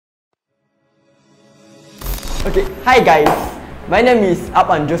Okay, hi guys, my name is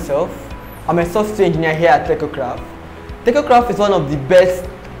Apan Joseph. I'm a software engineer here at Techo. Techo is one of the best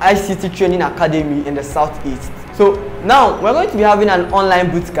ICT training academy in the Southeast. So now we're going to be having an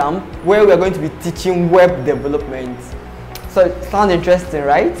online bootcamp where we're going to be teaching web development. So it sounds interesting,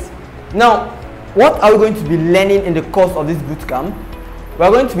 right? Now, what are we going to be learning in the course of this bootcamp?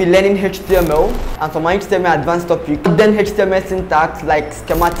 We're going to be learning HTML and some HTML advanced topics, then HTML syntax like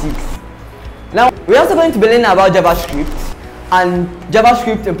schematics. Now, we're also going to be learning about JavaScript and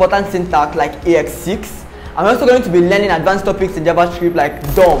JavaScript important syntax like AX6. I'm also going to be learning advanced topics in JavaScript like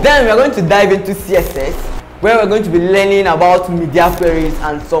DOM. Then we're going to dive into CSS, where we're going to be learning about media queries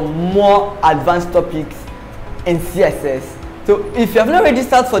and some more advanced topics in CSS. So if you have not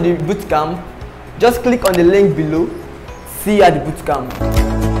registered for the bootcamp, just click on the link below. See you at the bootcamp.